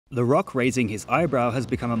The Rock raising his eyebrow has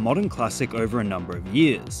become a modern classic over a number of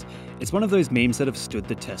years. It's one of those memes that have stood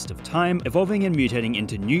the test of time, evolving and mutating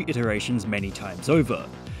into new iterations many times over.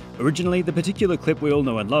 Originally, the particular clip we all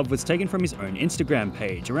know and love was taken from his own Instagram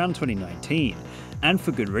page around 2019, and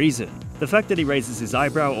for good reason. The fact that he raises his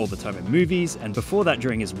eyebrow all the time in movies, and before that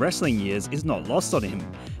during his wrestling years, is not lost on him,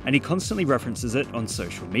 and he constantly references it on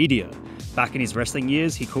social media. Back in his wrestling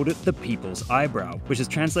years, he called it the people's eyebrow, which has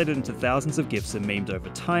translated into thousands of gifs and memes over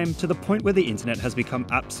time, to the point where the internet has become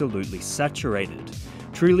absolutely saturated.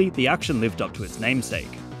 Truly, the action lived up to its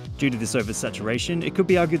namesake. Due to this oversaturation, it could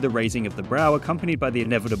be argued the raising of the brow, accompanied by the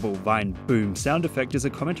inevitable Vine boom sound effect, is a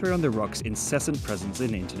commentary on The Rock's incessant presence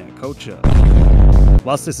in internet culture.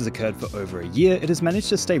 Whilst this has occurred for over a year, it has managed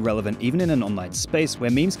to stay relevant even in an online space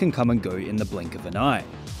where memes can come and go in the blink of an eye.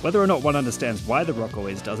 Whether or not one understands why The Rock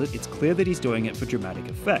always does it, it's clear that he's doing it for dramatic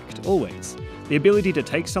effect, always. The ability to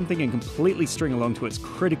take something and completely string along to its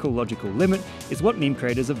critical logical limit is what meme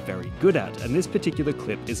creators are very good at, and this particular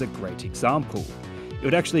clip is a great example. It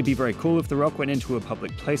would actually be very cool if The Rock went into a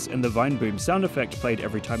public place and the Vine boom sound effect played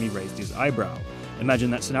every time he raised his eyebrow. Imagine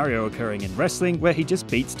that scenario occurring in wrestling, where he just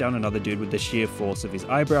beats down another dude with the sheer force of his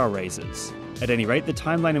eyebrow raises. At any rate, the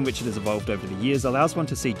timeline in which it has evolved over the years allows one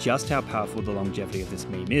to see just how powerful the longevity of this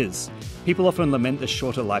meme is. People often lament the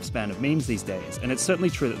shorter lifespan of memes these days, and it's certainly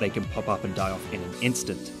true that they can pop up and die off in an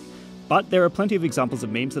instant. But there are plenty of examples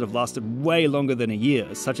of memes that have lasted way longer than a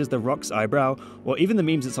year, such as The Rock's eyebrow, or even the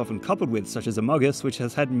memes it's often coupled with, such as Among Us, which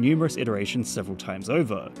has had numerous iterations several times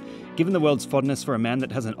over. Given the world's fondness for a man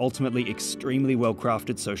that has an ultimately extremely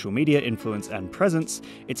well-crafted social media influence and presence,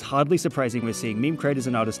 it's hardly surprising we're seeing meme creators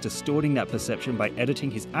and artists distorting that perception by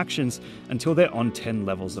editing his actions until they're on 10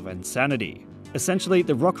 levels of insanity. Essentially,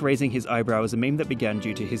 The Rock raising his eyebrow is a meme that began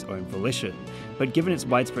due to his own volition, but given its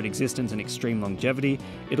widespread existence and extreme longevity,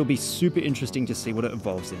 it'll be super interesting to see what it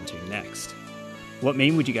evolves into next. What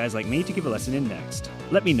meme would you guys like me to give a lesson in next?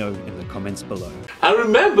 Let me know in the comments below. And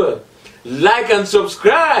remember, like and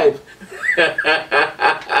subscribe!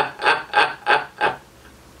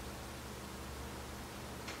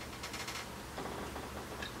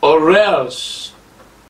 Or else.